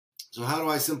So how do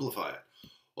I simplify it?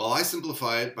 Well, I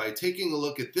simplify it by taking a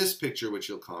look at this picture, which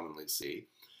you'll commonly see,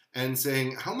 and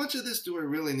saying, how much of this do I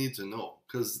really need to know?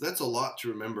 Because that's a lot to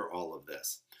remember all of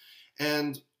this.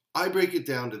 And I break it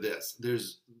down to this.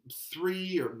 There's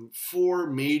 3 or 4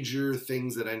 major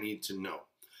things that I need to know.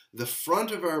 The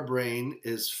front of our brain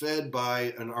is fed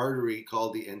by an artery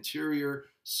called the anterior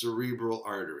cerebral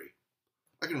artery.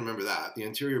 I can remember that. The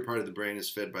anterior part of the brain is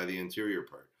fed by the anterior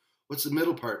part. What's the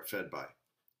middle part fed by?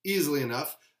 Easily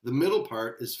enough, the middle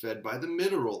part is fed by the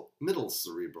middle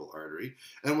cerebral artery.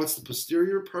 And what's the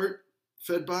posterior part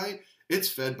fed by? It's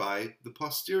fed by the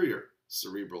posterior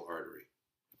cerebral artery.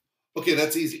 Okay,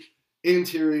 that's easy.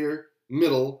 Anterior,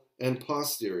 middle, and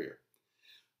posterior.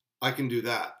 I can do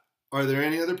that. Are there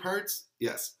any other parts?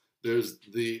 Yes. There's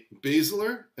the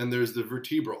basilar and there's the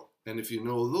vertebral. And if you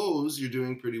know those, you're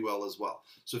doing pretty well as well.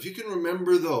 So if you can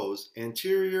remember those,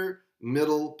 anterior,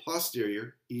 middle,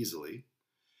 posterior, easily.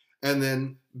 And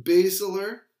then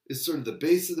basilar is sort of the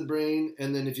base of the brain.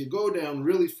 And then if you go down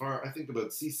really far, I think about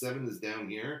C7 is down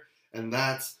here. And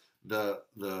that's the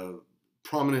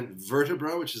prominent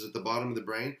vertebra, which is at the bottom of the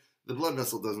brain. The blood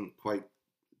vessel doesn't quite,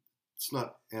 it's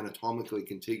not anatomically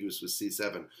contiguous with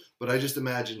C7. But I just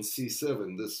imagine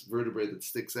C7, this vertebrae that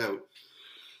sticks out,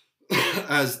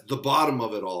 as the bottom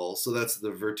of it all. So that's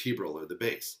the vertebral or the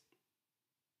base.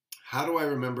 How do I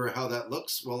remember how that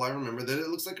looks? Well, I remember that it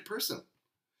looks like a person.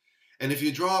 And if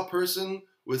you draw a person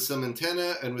with some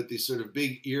antenna and with these sort of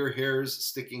big ear hairs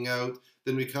sticking out,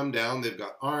 then we come down, they've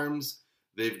got arms,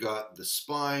 they've got the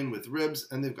spine with ribs,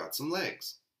 and they've got some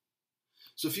legs.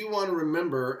 So if you want to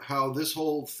remember how this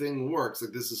whole thing works,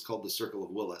 like this is called the circle of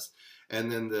Willis,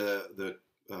 and then the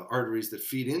arteries that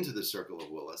feed into the circle of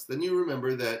Willis, then you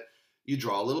remember that you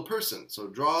draw a little person. So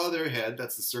draw their head,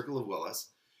 that's the circle of Willis.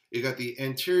 You got the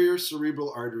anterior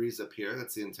cerebral arteries up here,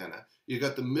 that's the antenna. You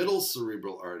got the middle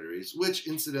cerebral arteries, which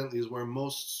incidentally is where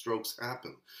most strokes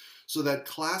happen. So that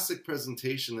classic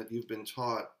presentation that you've been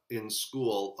taught in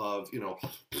school of, you know,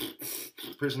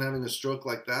 person having a stroke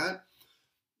like that,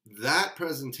 that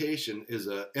presentation is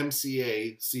a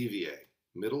MCA CVA,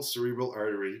 middle cerebral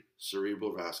artery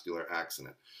cerebral vascular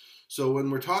accident. So when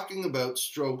we're talking about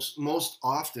strokes, most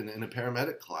often in a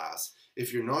paramedic class,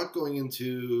 if you're not going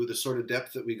into the sort of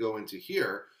depth that we go into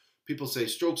here, people say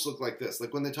strokes look like this.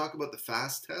 Like when they talk about the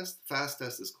FAST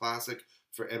test is classic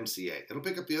for MCA. It'll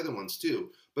pick up the other ones too,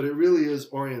 but it really is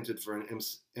oriented for an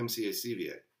MCA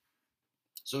CVA.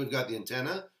 So we've got the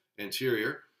antenna,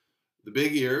 anterior, the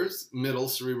big ears, middle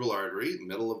cerebral artery,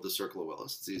 middle of the circle of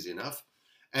Willis. It's easy enough.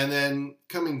 And then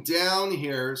coming down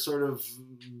here, sort of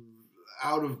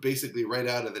out of basically right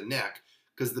out of the neck,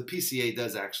 because the PCA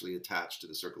does actually attach to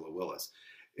the circle of Willis,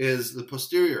 is the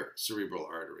posterior cerebral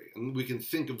artery. And we can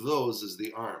think of those as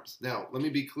the arms. Now, let me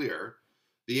be clear.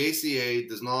 The ACA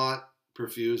does not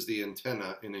perfuse the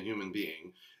antenna in a human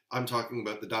being. I'm talking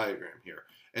about the diagram here.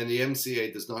 And the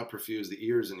MCA does not perfuse the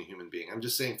ears in a human being. I'm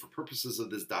just saying for purposes of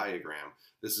this diagram,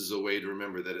 this is a way to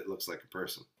remember that it looks like a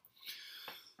person.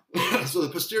 So the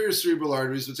posterior cerebral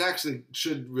arteries, which actually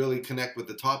should really connect with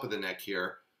the top of the neck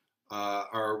here,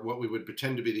 are what we would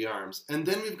pretend to be the arms. And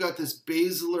then we've got this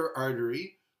basilar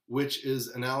artery, which is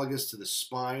analogous to the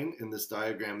spine in this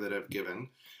diagram that I've given.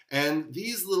 And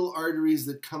these little arteries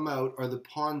that come out are the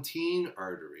pontine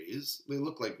arteries. They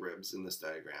look like ribs in this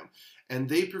diagram. And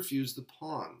they perfuse the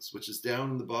pons, which is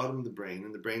down in the bottom of the brain,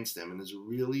 in the brainstem, and is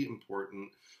really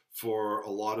important for a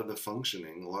lot of the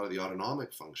functioning, a lot of the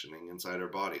autonomic functioning inside our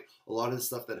body. A lot of the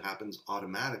stuff that happens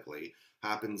automatically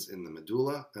happens in the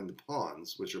medulla and the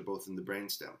pons, which are both in the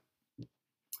brainstem.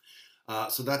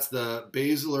 So that's the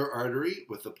basilar artery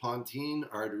with the pontine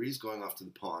arteries going off to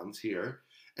the pons here.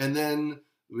 And then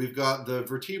we've got the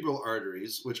vertebral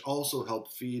arteries, which also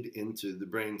help feed into the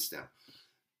brainstem.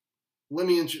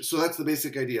 So that's the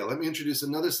basic idea. Let me introduce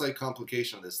another slight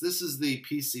complication of this. This is the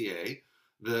PCA,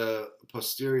 the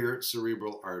posterior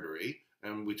cerebral artery,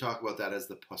 and we talk about that as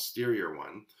the posterior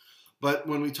one. But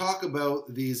when we talk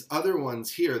about these other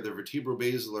ones here, the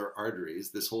vertebrobasilar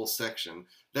arteries, this whole section,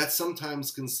 that's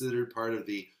sometimes considered part of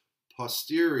the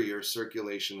posterior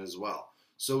circulation as well.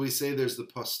 So we say there's the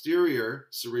posterior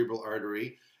cerebral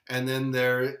artery, and then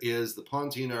there is the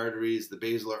pontine arteries, the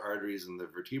basilar arteries, and the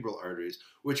vertebral arteries,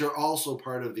 which are also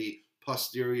part of the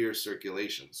posterior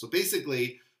circulation. So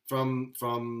basically, from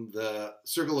the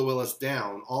circle of Willis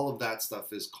down, all of that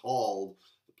stuff is called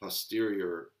the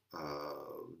posterior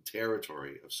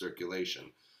territory of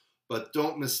circulation. But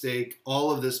don't mistake all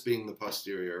of this being the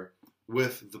posterior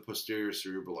with the posterior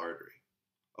cerebral artery.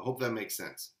 I hope that makes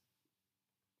sense.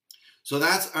 So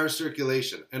that's our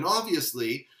circulation. And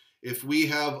obviously, If we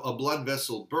have a blood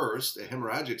vessel burst, a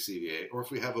hemorrhagic CVA, or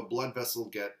if we have a blood vessel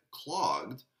get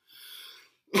clogged,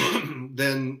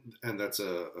 then, and that's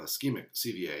a ischemic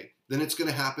CVA, then it's going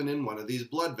to happen in one of these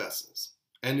blood vessels.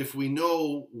 And if we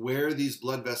know where these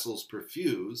blood vessels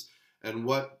perfuse and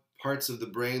what parts of the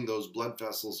brain those blood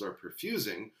vessels are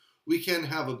perfusing, we can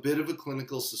have a bit of a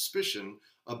clinical suspicion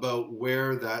about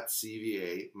where that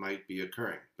CVA might be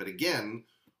occurring. But again,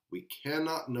 we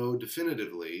cannot know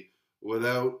definitively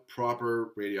without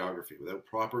proper radiography, without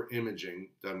proper imaging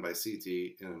done by CT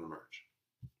in an emerge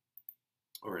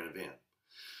or in a van.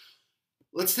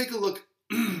 Let's take a look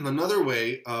another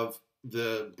way of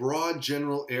the broad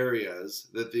general areas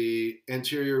that the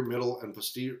anterior, middle, and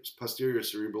posterior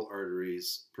cerebral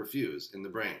arteries perfuse in the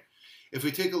brain. If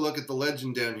we take a look at the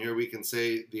legend down here, we can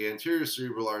say the anterior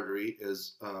cerebral artery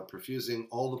is perfusing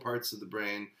all the parts of the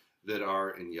brain that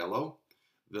are in yellow.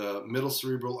 The middle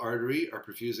cerebral artery are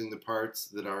perfusing the parts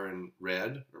that are in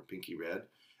red, or pinky red.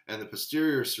 And the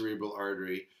posterior cerebral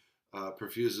artery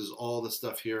perfuses all the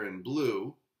stuff here in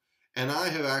blue. And I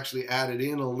have actually added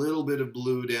in a little bit of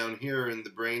blue down here in the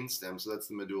brainstem, so that's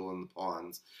the medulla and the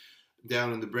pons,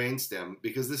 down in the brainstem,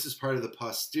 because this is part of the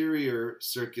posterior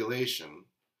circulation,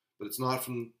 but it's not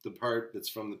from the part that's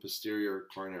from the posterior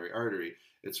coronary artery.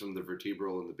 It's from the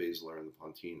vertebral and the basilar and the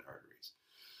pontine arteries.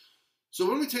 So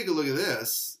when we take a look at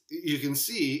this, you can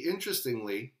see,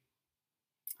 interestingly,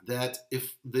 that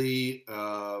if the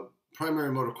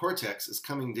primary motor cortex is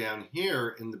coming down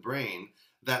here in the brain,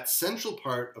 that central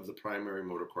part of the primary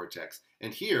motor cortex,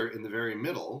 and here in the very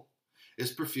middle,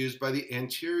 is perfused by the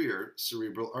anterior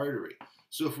cerebral artery.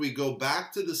 So if we go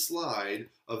back to the slide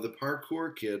of the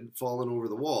parkour kid falling over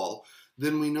the wall,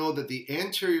 then we know that the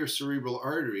anterior cerebral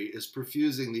artery is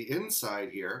perfusing the inside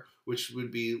here, which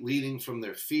would be leading from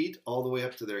their feet all the way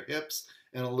up to their hips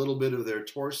and a little bit of their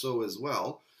torso as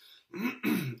well.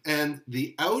 And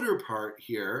the outer part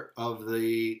here of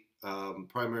the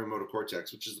primary motor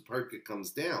cortex, which is the part that comes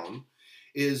down,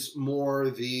 is more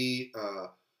the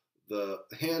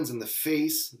hands and the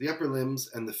face, the upper limbs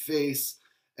and the face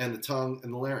and the tongue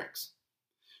and the larynx.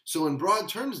 So in broad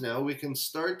terms now, we can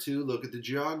start to look at the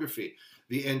geography.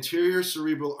 The anterior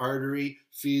cerebral artery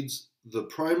feeds the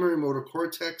primary motor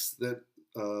cortex that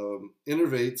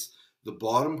innervates the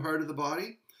bottom part of the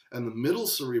body, and the middle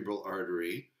cerebral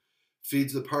artery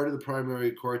feeds the part of the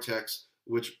primary cortex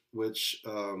which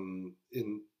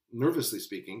in nervously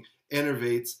speaking,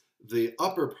 innervates the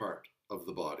upper part of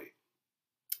the body.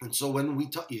 And so when we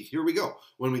talk, here we go.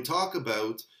 When we talk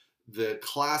about the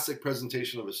classic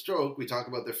presentation of a stroke, we talk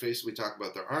about their face, we talk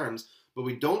about their arms, but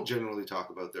we don't generally talk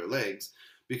about their legs,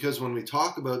 because when we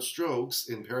talk about strokes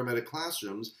in paramedic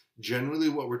classrooms, generally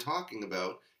what we're talking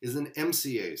about is an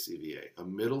MCA CVA, a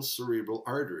middle cerebral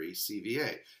artery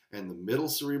CVA. And the middle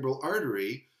cerebral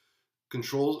artery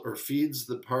controls or feeds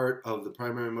the part of the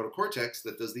primary motor cortex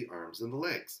that does the arms and the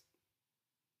legs.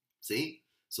 See?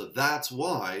 So that's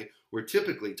why we're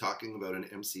typically talking about an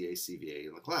MCA CVA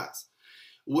in the class.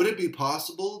 Would it be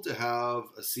possible to have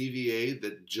a CVA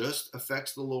that just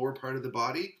affects the lower part of the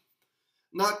body?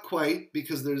 Not quite,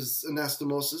 because there's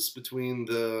anastomosis between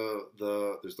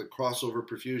there's the crossover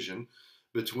perfusion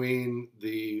between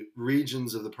the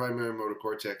regions of the primary motor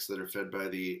cortex that are fed by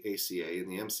the ACA and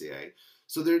the MCA.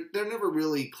 So they're never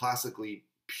really classically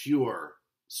pure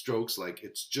strokes, like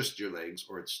it's just your legs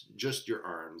or it's just your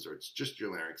arms or it's just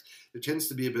your larynx. There tends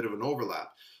to be a bit of an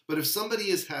overlap. But if somebody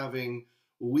is having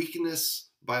weakness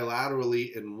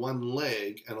bilaterally in one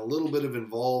leg and a little bit of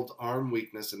involved arm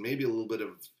weakness and maybe a little bit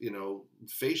of,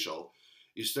 facial,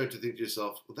 you start to think to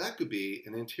yourself, well, that could be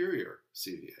an anterior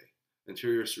CVA,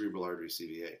 anterior cerebral artery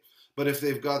CVA. But if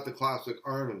they've got the classic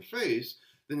arm and face,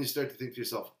 then you start to think to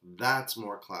yourself, that's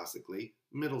more classically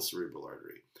middle cerebral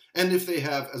artery. And if they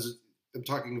have, as I'm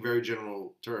talking in very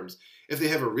general terms, if they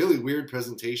have a really weird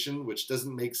presentation, which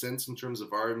doesn't make sense in terms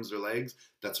of arms or legs,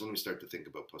 that's when we start to think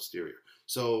about posterior.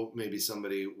 So maybe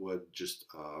somebody would just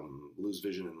lose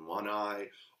vision in one eye,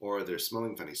 or they're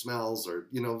smelling funny smells, or,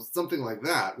 something like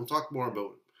that. We'll talk more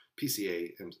about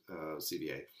PCA and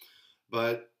CVA.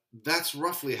 But that's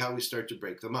roughly how we start to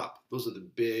break them up. Those are the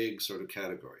big sort of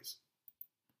categories.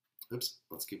 Oops,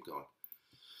 let's keep going.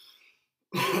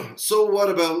 So what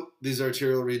about these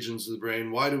arterial regions of the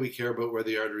brain? Why do we care about where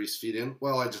the arteries feed in?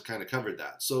 Well, I just kind of covered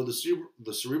that. So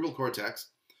the cerebral cortex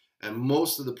and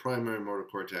most of the primary motor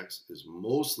cortex is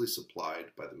mostly supplied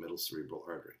by the middle cerebral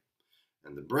artery.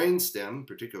 And the brainstem,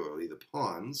 particularly the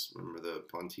pons, remember the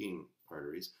pontine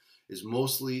arteries, is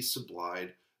mostly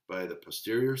supplied by the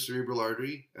posterior cerebral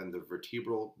artery and the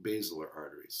vertebral basilar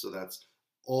arteries. So that's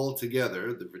all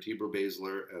together, the vertebral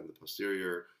basilar and the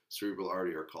posterior cerebral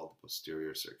artery are called the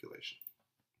posterior circulation.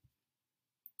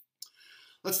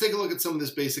 Let's take a look at some of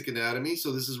this basic anatomy.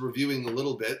 So this is reviewing a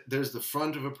little bit. There's the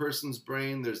front of a person's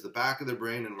brain, there's the back of their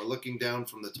brain, and we're looking down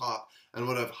from the top. And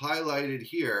what I've highlighted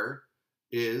here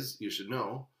is, you should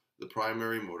know, the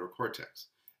primary motor cortex.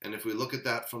 And if we look at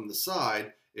that from the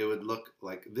side, it would look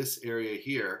like this area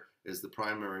here is the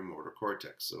primary motor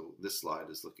cortex. So this slide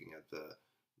is looking at the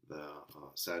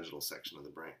sagittal section of the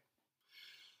brain.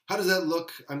 How does that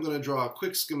look? I'm going to draw a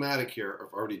quick schematic here.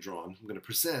 I've already drawn. I'm going to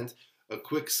present a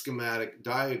quick schematic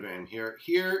diagram here.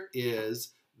 Here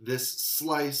is this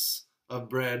slice of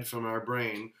bread from our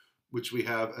brain, which we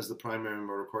have as the primary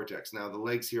motor cortex. Now, the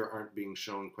legs here aren't being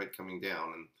shown quite coming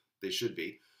down, and they should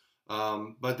be.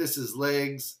 But this is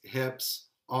legs, hips,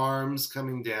 arms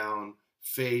coming down,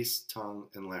 face, tongue,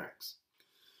 and larynx.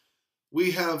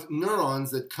 We have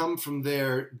neurons that come from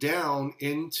there down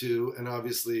into, and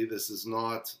obviously this is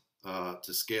not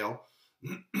to scale,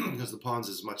 because the pons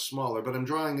is much smaller, but I'm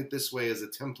drawing it this way as a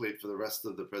template for the rest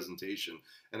of the presentation,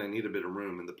 and I need a bit of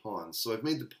room in the pons. So I've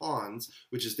made the pons,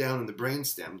 which is down in the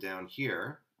brainstem down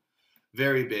here,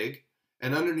 very big,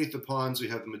 and underneath the pons we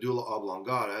have the medulla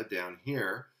oblongata down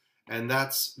here, and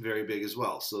that's very big as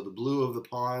well. So the blue of the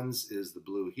pons is the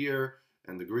blue here,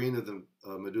 and the green of the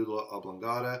medulla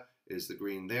oblongata is the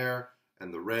green there,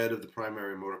 and the red of the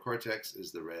primary motor cortex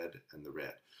is the red and the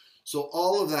red. So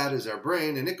all of that is our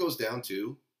brain, and it goes down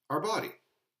to our body.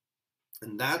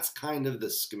 And that's kind of the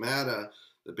schemata,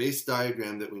 the base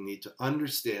diagram that we need to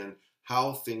understand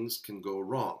how things can go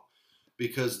wrong.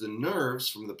 Because the nerves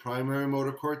from the primary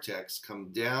motor cortex come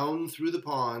down through the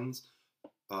pons,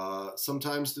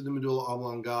 sometimes to the medulla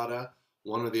oblongata,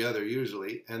 one or the other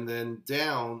usually, and then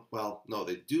down, well, no,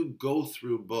 they do go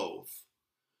through both,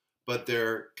 but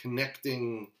they're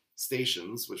connecting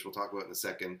stations, which we'll talk about in a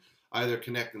second, either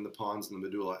connecting the pons and the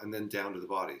medulla and then down to the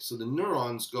body. So the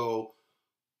neurons go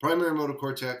primary motor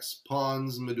cortex,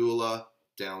 pons, medulla,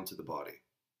 down to the body.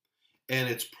 And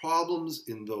it's problems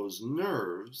in those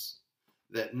nerves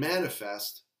that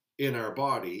manifest in our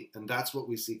body, and that's what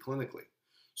we see clinically.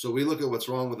 So we look at what's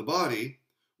wrong with the body,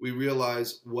 we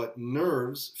realize what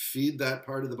nerves feed that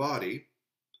part of the body,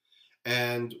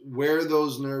 and where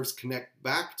those nerves connect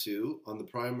back to on the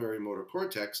primary motor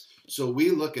cortex. So we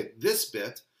look at this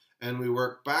bit, and we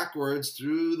work backwards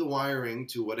through the wiring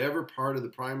to whatever part of the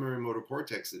primary motor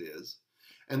cortex it is.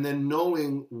 And then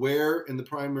knowing where in the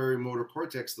primary motor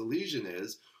cortex the lesion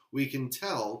is, we can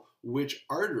tell which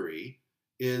artery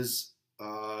is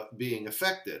being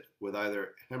affected with either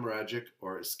hemorrhagic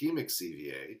or ischemic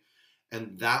CVA.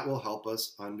 And that will help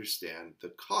us understand the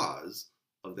cause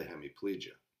of the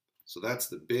hemiplegia. So that's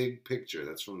the big picture.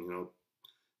 That's from,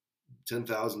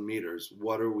 10,000 meters.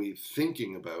 What are we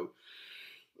thinking about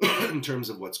in terms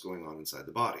of what's going on inside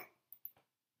the body?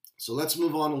 So let's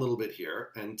move on a little bit here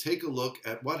and take a look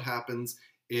at what happens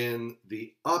in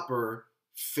the upper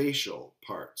facial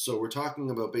part. So we're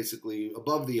talking about basically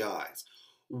above the eyes.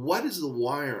 What is the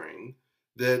wiring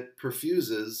that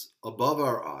perfuses above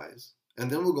our eyes? And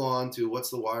then we'll go on to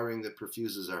what's the wiring that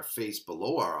perfuses our face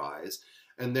below our eyes,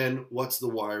 and then what's the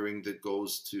wiring that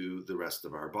goes to the rest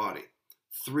of our body.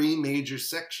 Three major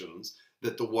sections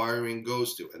that the wiring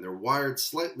goes to, and they're wired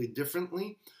slightly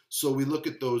differently, so we look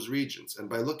at those regions. And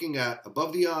by looking at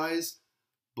above the eyes,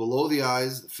 below the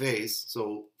eyes, the face,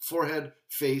 so forehead,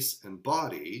 face, and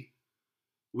body,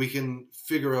 we can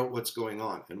figure out what's going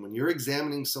on. And when you're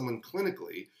examining someone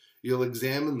clinically, you'll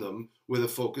examine them with a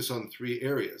focus on three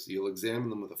areas. You'll examine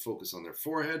them with a focus on their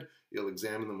forehead, you'll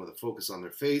examine them with a focus on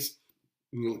their face,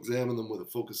 and you'll examine them with a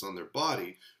focus on their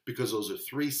body, because those are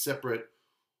three separate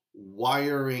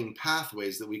wiring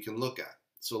pathways that we can look at.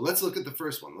 So let's look at the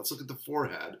first one. Let's look at the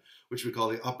forehead, which we call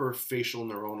the upper facial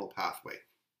neuronal pathway.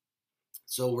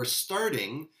 So we're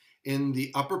starting in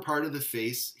the upper part of the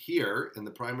face here in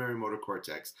the primary motor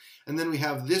cortex, and then we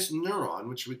have this neuron,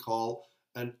 which we call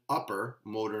an upper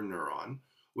motor neuron,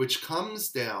 which comes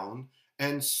down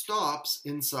and stops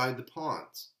inside the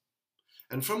pons.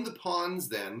 And from the pons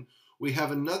then, we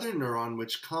have another neuron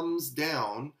which comes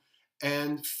down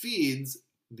and feeds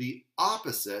the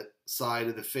opposite side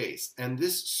of the face. And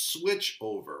this switch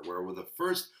over, where the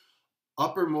first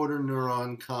upper motor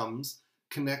neuron comes,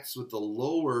 connects with the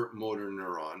lower motor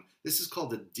neuron, this is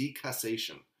called a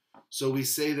decussation. So we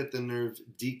say that the nerve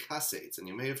decussates, and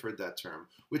you may have heard that term,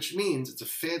 which means it's a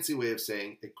fancy way of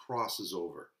saying it crosses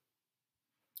over.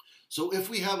 So if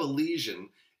we have a lesion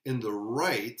in the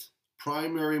right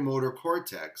primary motor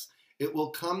cortex, it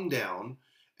will come down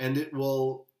and it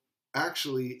will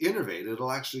actually innervate.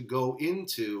 It'll actually go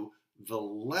into the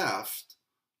left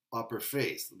upper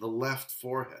face, the left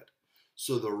forehead.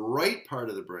 So the right part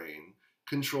of the brain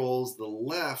controls the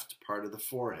left part of the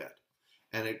forehead.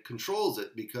 And it controls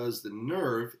it because the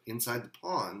nerve inside the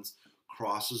pons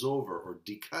crosses over or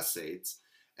decussates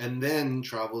and then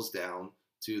travels down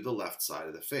to the left side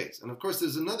of the face. And of course,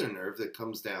 there's another nerve that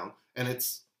comes down, and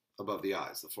it's above the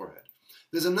eyes, the forehead.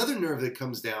 There's another nerve that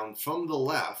comes down from the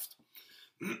left,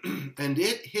 and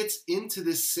it hits into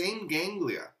this same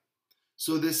ganglia.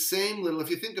 So this same little, if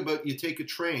you think about, you take a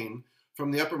train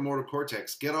from the upper motor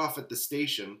cortex, get off at the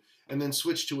station, and then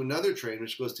switch to another train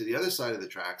which goes to the other side of the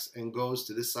tracks and goes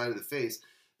to this side of the face.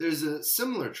 There's a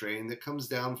similar train that comes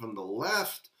down from the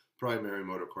left primary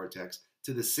motor cortex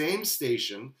to the same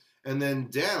station and then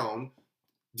down,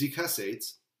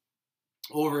 decussates,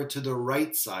 over to the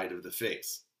right side of the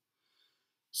face.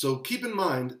 So keep in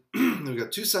mind, we've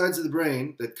got two sides of the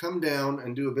brain that come down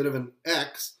and do a bit of an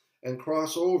X and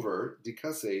cross over,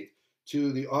 decussate,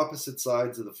 to the opposite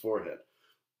sides of the forehead.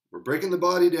 We're breaking the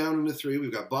body down into three.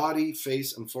 We've got body,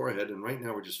 face, and forehead, and right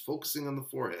now we're just focusing on the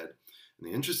forehead. And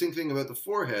the interesting thing about the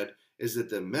forehead is that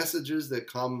the messages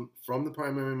that come from the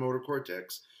primary motor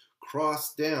cortex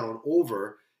cross down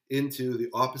over into the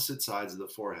opposite sides of the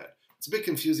forehead. It's a bit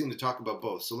confusing to talk about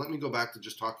both, so let me go back to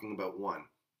just talking about one.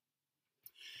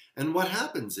 And what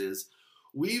happens is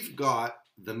we've got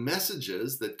the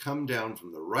messages that come down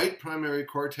from the right primary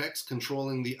cortex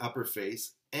controlling the upper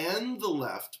face and the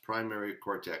left primary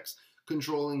cortex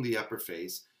controlling the upper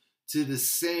face to the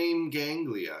same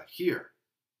ganglia here.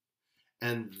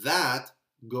 And that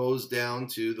goes down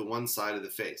to the one side of the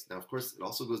face. Now, of course, it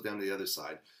also goes down to the other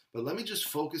side, but let me just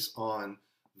focus on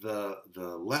the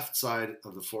left side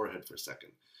of the forehead for a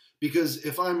second. Because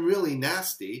if I'm really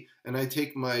nasty and I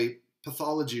take my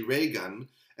pathology ray gun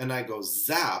and I go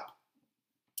zap,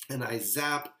 and I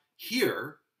zap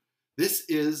here, this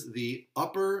is the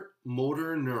upper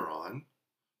motor neuron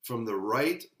from the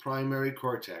right primary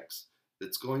cortex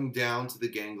that's going down to the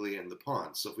ganglia and the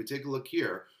pons. So if we take a look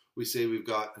here, we say we've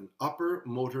got an upper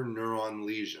motor neuron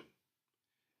lesion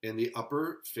in the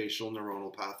upper facial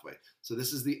neuronal pathway. So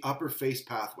this is the upper face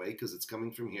pathway because it's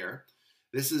coming from here.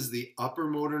 This is the upper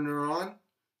motor neuron.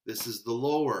 This is the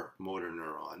lower motor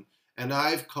neuron. And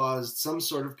I've caused some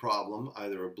sort of problem,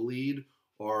 either a bleed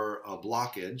or a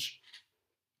blockage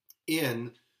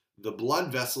in the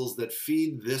blood vessels that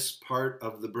feed this part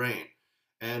of the brain.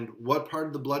 And what part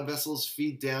of the blood vessels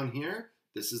feed down here?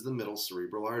 This is the middle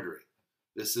cerebral artery.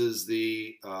 This is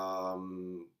the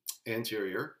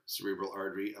anterior cerebral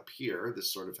artery up here,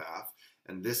 this sort of half,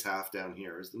 and this half down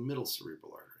here is the middle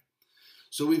cerebral artery.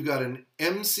 So we've got an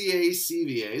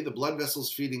MCA-CVA, the blood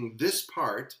vessels feeding this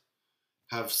part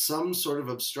have some sort of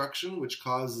obstruction which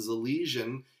causes a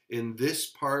lesion in this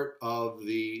part of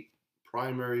the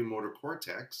primary motor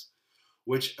cortex,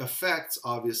 which affects,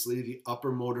 obviously, the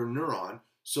upper motor neuron.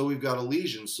 So we've got a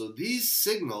lesion. So these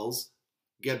signals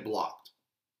get blocked.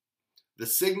 The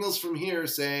signals from here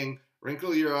saying,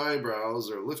 wrinkle your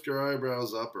eyebrows, or lift your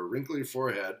eyebrows up, or wrinkle your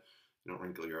forehead. You don't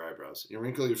wrinkle your eyebrows. You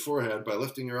wrinkle your forehead by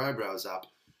lifting your eyebrows up.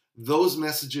 Those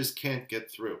messages can't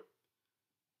get through.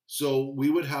 So we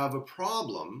would have a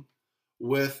problem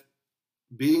with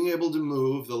being able to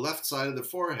move the left side of the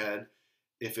forehead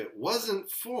if it wasn't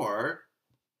for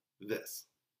this.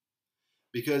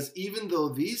 Because even though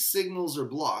these signals are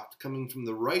blocked coming from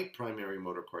the right primary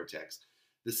motor cortex,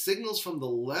 the signals from the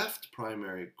left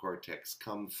primary cortex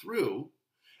come through,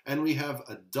 and we have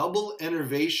a double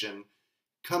innervation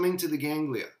coming to the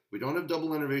ganglia. We don't have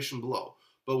double innervation below,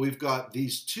 but we've got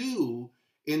these two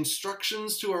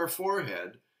instructions to our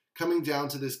forehead coming down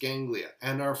to this ganglia.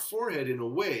 And our forehead, in a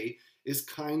way, is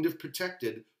kind of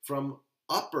protected from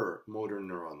upper motor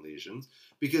neuron lesions,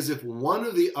 because if one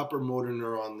of the upper motor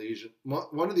neuron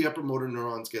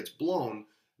neurons gets blown,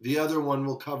 the other one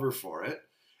will cover for it,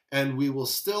 and we will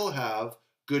still have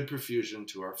good perfusion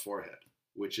to our forehead,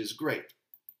 which is great.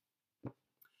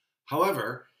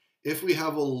 However, if we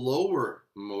have a lower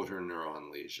motor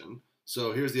neuron lesion,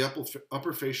 so here's the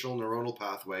upper facial neuronal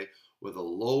pathway with a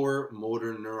lower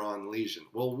motor neuron lesion.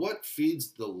 Well, what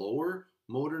feeds the lower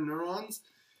motor neurons?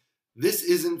 This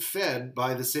isn't fed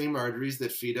by the same arteries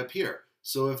that feed up here.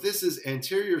 So if this is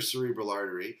anterior cerebral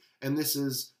artery and this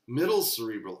is middle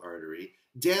cerebral artery,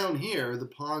 down here, the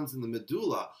pons and the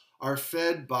medulla are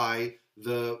fed by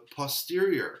the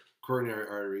posterior coronary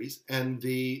arteries and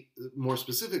more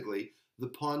specifically, the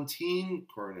pontine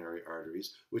coronary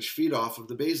arteries, which feed off of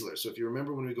the basilar. So if you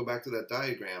remember when we go back to that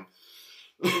diagram,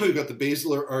 we've got the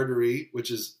basilar artery, which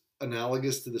is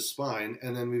analogous to the spine,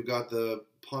 and then we've got the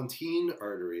pontine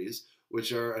arteries,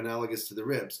 which are analogous to the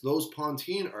ribs. Those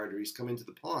pontine arteries come into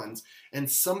the pons, and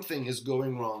something is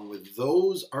going wrong with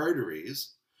those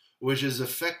arteries, which is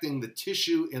affecting the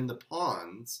tissue in the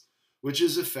pons, which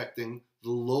is affecting the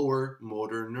lower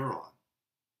motor neuron.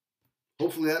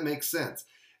 Hopefully that makes sense.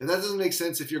 If that doesn't make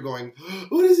sense, if you're going,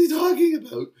 what is he talking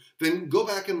about? Then go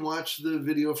back and watch the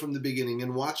video from the beginning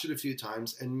and watch it a few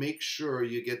times and make sure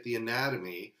you get the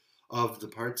anatomy of the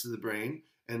parts of the brain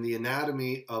and the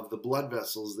anatomy of the blood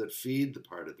vessels that feed the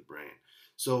part of the brain.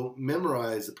 So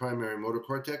memorize the primary motor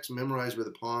cortex, memorize where the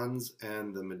pons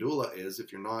and the medulla is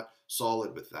if you're not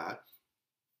solid with that.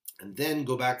 And then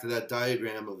go back to that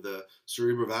diagram of the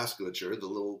cerebrovasculature, the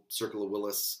little circle of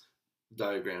Willis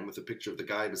diagram with a picture of the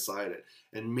guy beside it,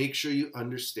 and make sure you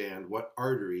understand what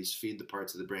arteries feed the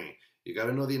parts of the brain. You got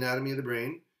to know the anatomy of the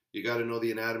brain, you got to know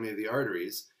the anatomy of the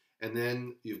arteries, and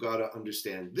then you've got to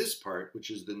understand this part, which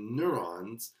is the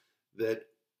neurons that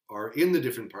are in the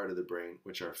different part of the brain,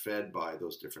 which are fed by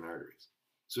those different arteries.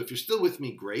 So if you're still with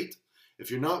me, great. If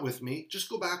you're not with me, just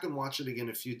go back and watch it again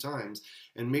a few times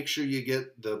and make sure you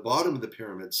get the bottom of the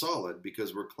pyramid solid,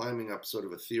 because we're climbing up sort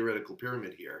of a theoretical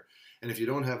pyramid here. And if you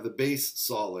don't have the base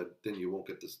solid, then you won't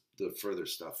get the further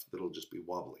stuff. That'll just be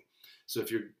wobbly. So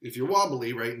if you're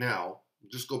wobbly right now,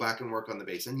 just go back and work on the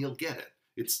base and you'll get it.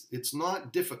 It's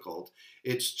not difficult.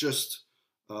 It's just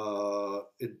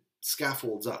it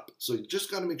scaffolds up. So you just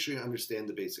got to make sure you understand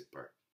the basic part.